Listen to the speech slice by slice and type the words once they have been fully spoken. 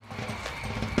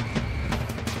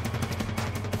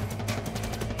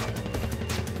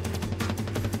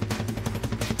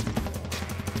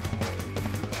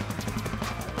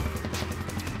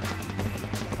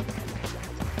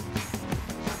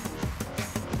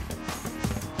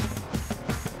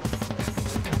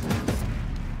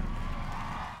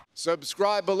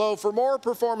Subscribe below for more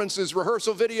performances,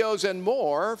 rehearsal videos, and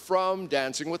more from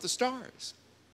Dancing with the Stars.